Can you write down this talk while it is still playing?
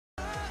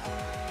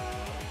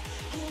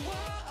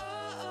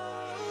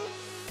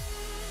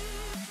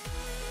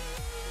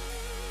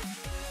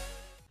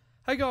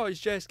Hey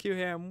guys, JSQ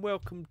here and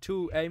welcome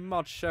to a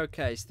mod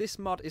showcase. This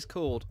mod is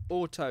called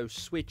Auto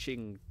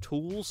Switching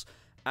Tools,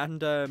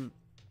 and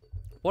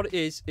what it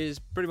is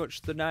pretty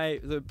much the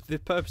name. The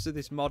purpose of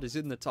this mod is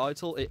in the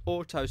title. It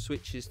auto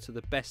switches to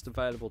the best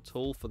available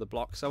tool for the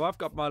block. So I've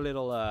got my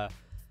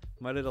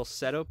little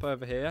setup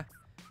over here.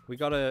 We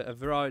got a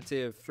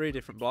variety of 3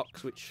 different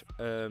blocks, which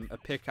a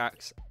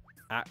pickaxe,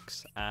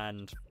 axe,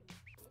 and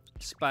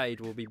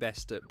spade will be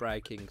best at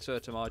breaking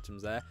certain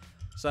items there.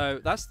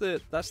 So that's the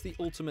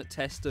ultimate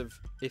test of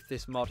if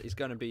this mod is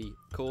going to be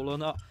cool or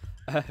not.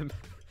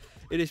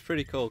 It is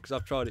pretty cool because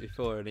I've tried it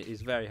before and it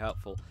is very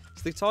helpful.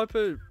 It's the type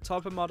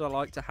of mod I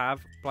like to have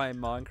playing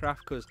Minecraft,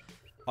 because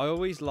I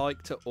always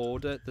like to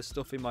order the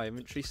stuff in my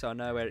inventory so I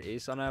know where it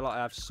is. I know, like,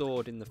 I have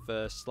sword in the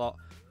first slot,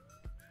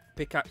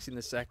 pickaxe in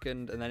the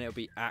second, and then it'll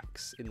be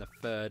axe in the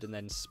third, and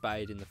then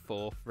spade in the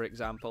fourth, for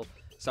example.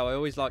 So I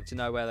always like to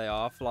know where they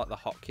are for, like, the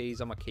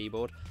hotkeys on my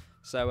keyboard.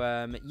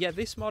 So yeah,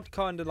 this mod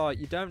kind of, like,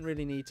 you don't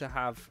really need to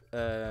have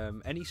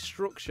any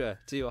structure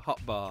to your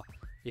hotbar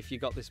if you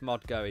got this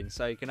mod going.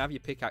 So you can have your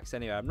pickaxe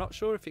anywhere. I'm not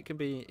sure if it can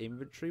be in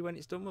inventory when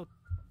it's done. We'll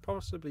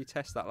possibly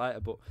test that later,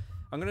 but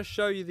I'm going to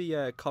show you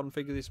the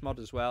config of this mod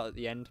as well at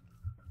the end.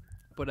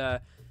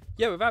 But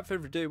yeah, without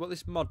further ado, what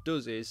this mod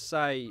does is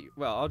say,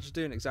 well, I'll just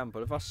do an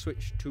example. If I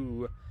switch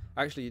to,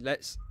 actually,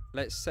 let's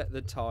set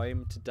the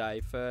time today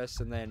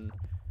first, and then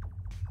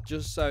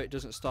just so it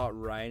doesn't start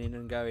raining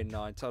and going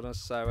night on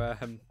us. So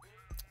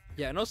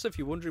yeah, and also if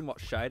you're wondering what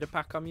shader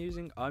pack I'm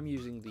using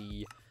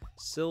the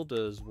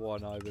Silder's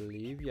one, I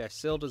believe. Yeah,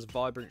 Silder's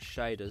Vibrant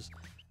Shaders.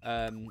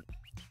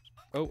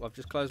 Oh, I've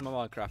just closed my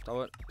Minecraft. I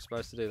wasn't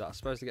supposed to do that. I was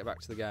supposed to get back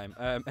to the game.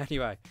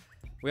 Anyway,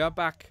 we are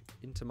back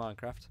into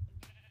Minecraft.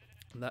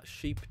 And that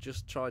sheep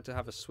just tried to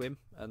have a swim,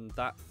 and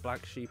that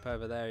black sheep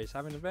over there is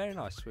having a very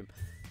nice swim.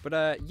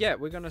 But yeah,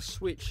 we're going to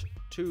switch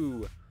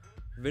to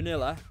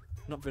vanilla.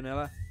 Not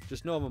vanilla,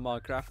 just normal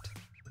Minecraft.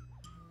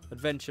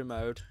 Adventure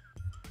mode.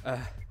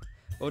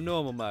 Or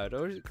normal mode.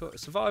 Or is it called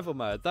survival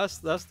mode? That's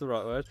the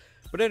right word.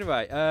 But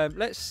anyway,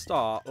 let's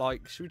start.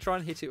 Like, should we try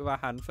and hit it with our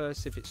hand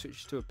first if it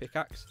switches to a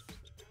pickaxe?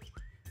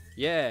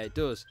 Yeah, it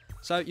does.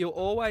 So you'll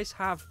always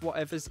have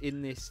whatever's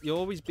in this. You'll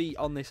always be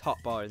on this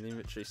hotbar in the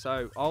inventory.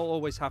 So I'll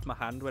always have my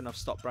hand when I've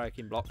stopped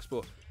breaking blocks.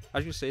 But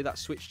as you can see, that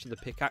switched to the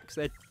pickaxe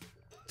there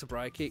to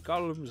break it. God,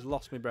 I almost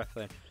lost my breath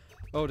then.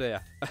 Oh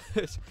dear.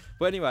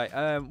 But anyway,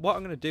 what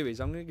I'm going to do is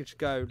I'm going to just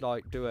go,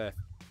 like, do a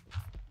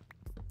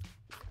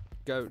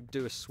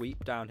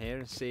sweep down here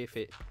and see if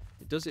it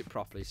does it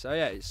properly. So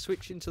yeah, it's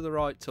switching to the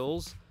right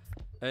tools,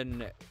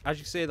 and as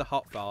you see the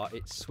hotbar,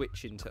 it's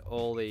switching to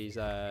all these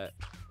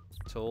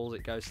tools.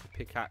 It goes to the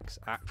pickaxe,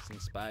 axe,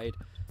 and spade,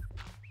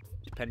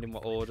 depending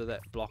what order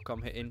that block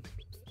I'm hitting.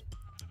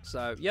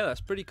 So yeah,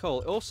 that's pretty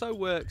cool. It also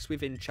works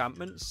with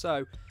enchantments.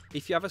 So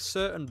if you have a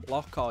certain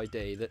block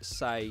ID that's,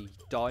 say,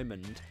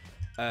 diamond,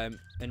 and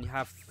you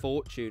have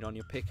fortune on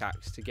your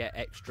pickaxe to get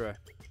extra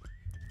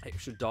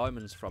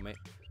diamonds from it,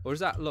 or is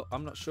that, look,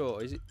 I'm not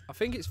sure, is it? I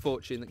think it's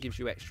fortune that gives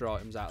you extra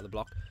items out of the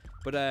block.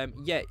 But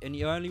yeah, and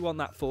you only want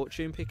that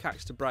fortune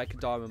pickaxe to break a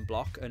diamond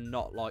block and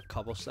not like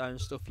cobblestone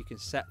stuff. You can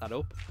set that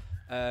up.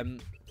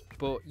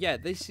 But yeah,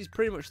 this is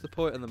pretty much the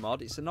point of the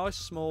mod. It's a nice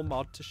small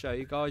mod to show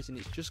you guys, and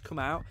it's just come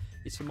out.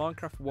 It's for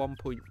Minecraft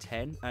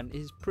 1.10 and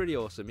it's pretty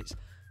awesome. It's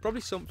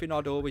probably something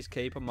I'd always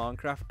keep on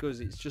Minecraft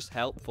because it's just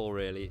helpful,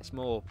 really. It's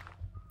more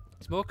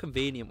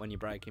convenient when you're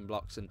breaking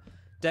blocks, and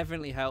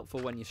definitely helpful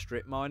when you're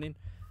strip mining,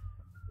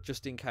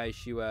 just in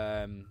case you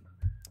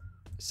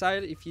say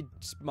if you're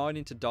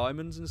mining to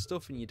diamonds and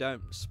stuff and you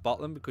don't spot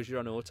them because you're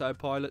on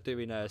autopilot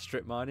doing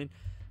strip mining,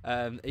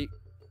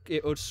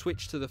 it would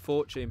switch to the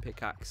fortune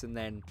pickaxe and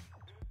then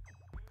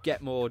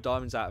get more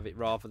diamonds out of it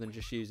rather than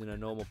just using a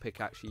normal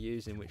pickaxe you're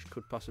using, which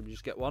could possibly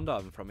just get 1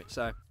 diamond from it.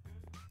 So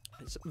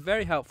it's a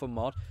very helpful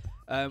mod.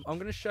 I'm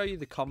going to show you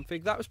the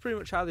config. That was pretty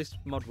much how this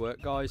mod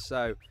worked, guys.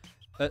 So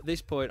at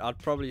this point, I'd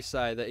probably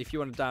say that if you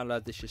want to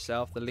download this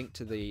yourself, the link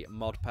to the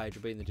mod page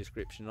will be in the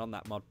description. On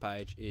that mod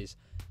page is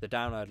the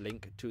download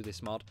link to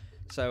this mod.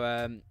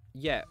 So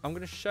yeah, I'm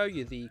going to show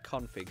you the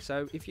config.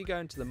 So if you go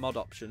into the mod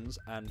options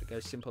and go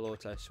simple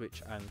auto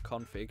switch and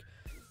config,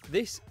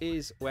 this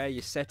is where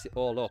you set it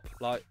all up.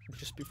 Like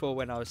just before,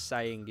 when I was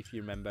saying, if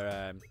you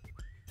remember,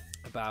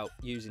 about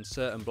using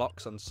certain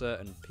blocks on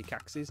certain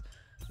pickaxes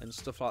and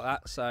stuff like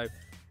that. So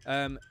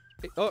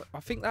I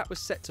think that was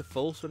set to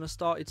false when I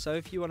started. So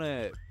if you want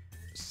to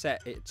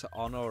set it to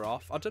on or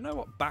off, I don't know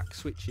what back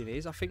switching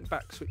is. I think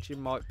back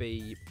switching might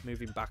be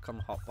moving back on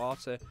the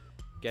hotbar to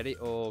get it,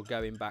 or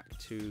going back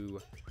to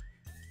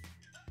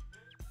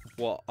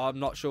what, I'm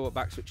not sure what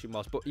back switching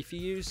was. But if you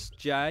use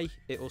J,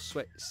 it will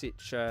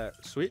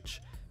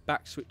switch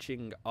back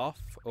switching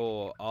off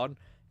or on.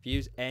 If you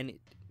use N, it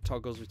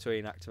toggles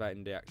between activated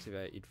and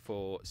deactivated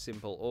for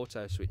simple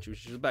auto switch,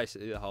 which is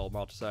basically the whole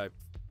mod. So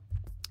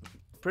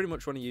pretty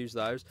much want to use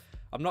those.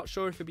 I'm not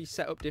sure if it'll be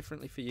set up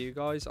differently for you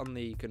guys on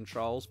the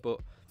controls, but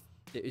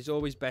it is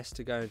always best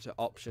to go into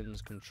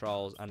options,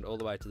 controls, and all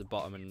the way to the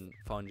bottom and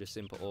find your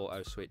simple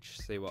auto switch,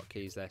 see what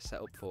keys they're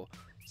set up for.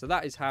 So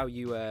that is how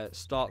you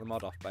start the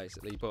mod off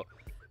basically. But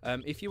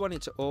if you want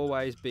it to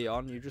always be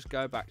on, you just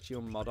go back to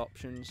your mod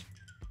options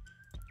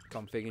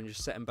config and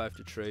just set them both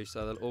to true,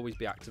 so they'll always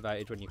be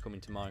activated when you come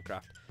into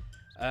Minecraft.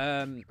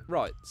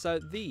 Right, so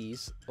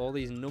all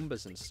these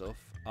numbers and stuff,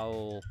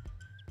 I'll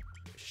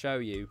show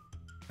you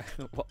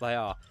what they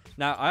are.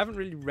 Now, I haven't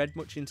really read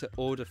much into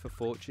order for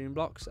fortune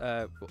blocks.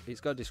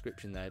 It's got a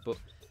description there, but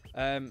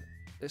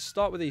let's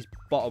start with these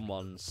bottom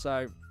ones.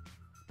 So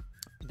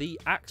the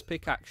axe,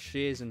 pickaxe,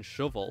 shears, and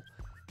shovel,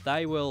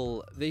 they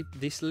will.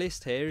 This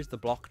list here is the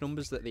block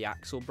numbers that the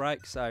axe will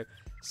break. So,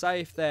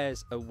 say if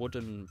there's a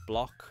wooden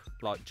block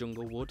like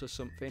jungle wood or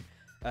something,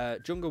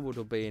 jungle wood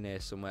will be in here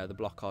somewhere, the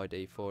block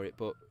ID for it.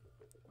 But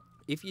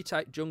if you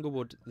take jungle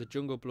wood, the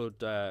jungle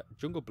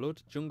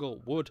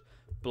wood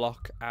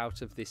block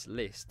out of this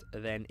list,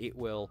 then it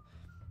will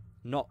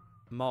not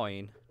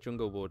mine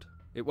jungle wood.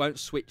 It won't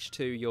switch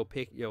to your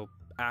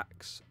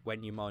axe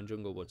when you mine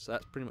jungle wood. So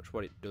that's pretty much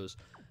what it does.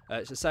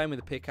 It's the same with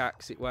the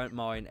pickaxe. It won't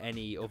mine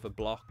any other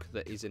block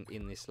that isn't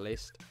in this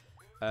list.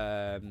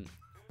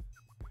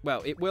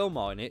 Well, it will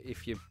mine it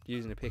if you're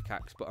using a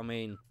pickaxe, but I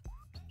mean,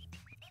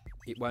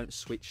 it won't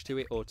switch to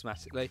it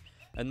automatically.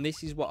 And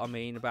this is what I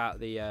mean about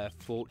the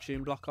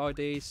fortune block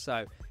IDs.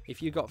 So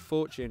if you've got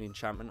fortune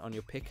enchantment on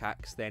your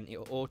pickaxe, then it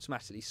will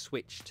automatically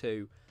switch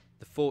to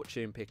the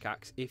fortune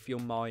pickaxe if you're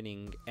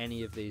mining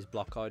any of these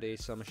block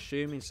IDs. So I'm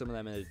assuming some of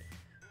them are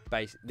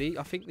basically,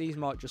 I think these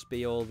might just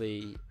be all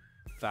the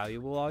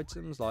valuable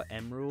items like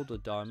emerald or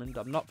diamond.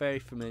 I'm not very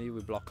familiar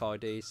with block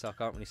IDs, so I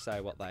can't really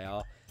say what they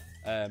are.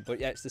 But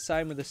yeah, it's the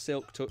same with the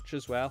silk touch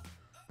as well.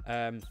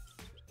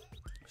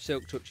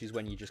 Silk touch is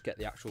when you just get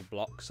the actual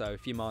block. So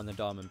if you mine the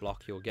diamond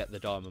block, you'll get the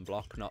diamond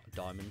block, not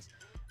diamonds.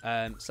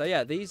 So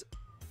yeah, these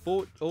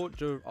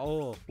order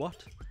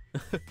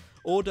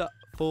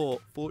for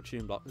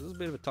fortune blocks. This is a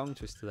bit of a tongue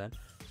twister then.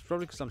 It's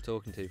probably because I'm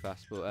talking too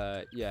fast,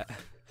 but yeah.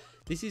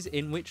 This is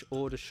in which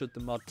order should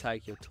the mod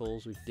take your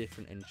tools with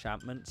different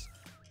enchantments.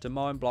 To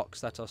mine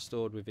blocks that are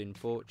stored within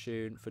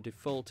fortune, for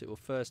default it will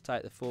first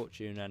take the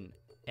fortune and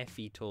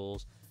FE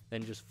tools,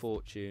 then just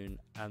fortune,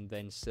 and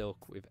then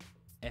silk with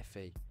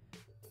FE.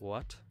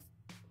 What?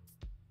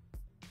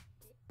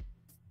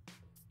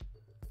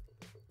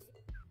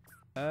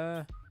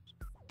 I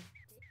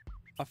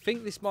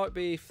think this might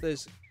be if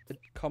there's a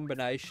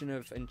combination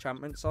of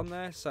enchantments on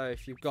there. So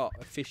if you've got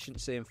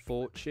efficiency and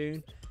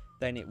fortune,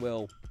 then it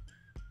will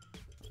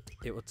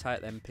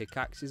take them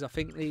pickaxes. I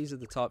think these are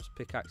the types of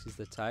pickaxes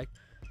they take,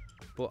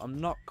 but I'm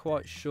not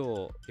quite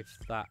sure if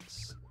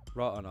that's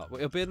right or not. But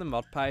it'll be in the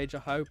mod page, I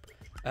hope.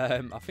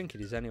 I think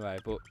it is anyway,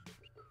 but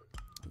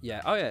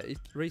yeah. Oh yeah, it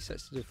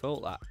resets to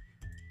default that.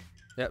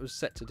 Yeah, it was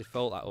set to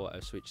default, that auto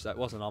switch, so it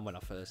wasn't on when I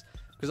first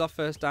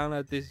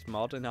downloaded this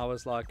mod, and I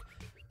was like,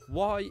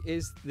 why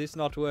is this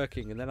not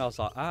working? And then I was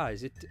like,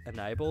 is it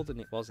enabled? And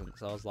it wasn't.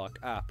 So I was like,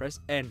 press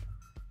N,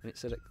 and it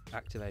said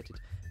activated.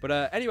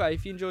 But anyway,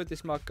 if you enjoyed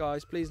this mod,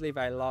 guys, please leave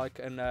a like,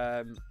 and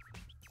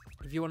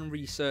if you want to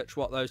research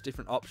what those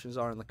different options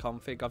are in the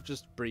config, I've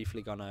just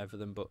briefly gone over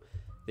them, but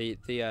the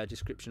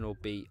description will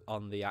be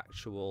on the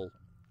actual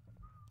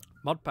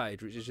mod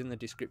page, which is in the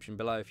description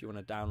below if you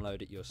want to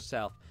download it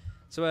yourself.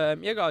 So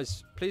yeah,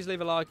 guys, please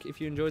leave a like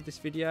if you enjoyed this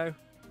video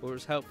or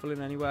was helpful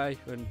in any way,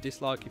 and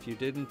dislike if you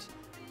didn't,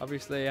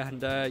 obviously,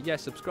 and yeah,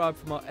 subscribe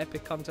for more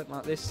epic content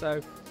like this.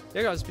 So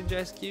yeah, guys, it's been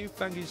JSQ.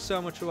 Thank you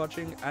so much for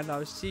watching, and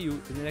I'll see you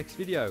in the next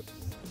video.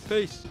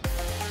 Peace.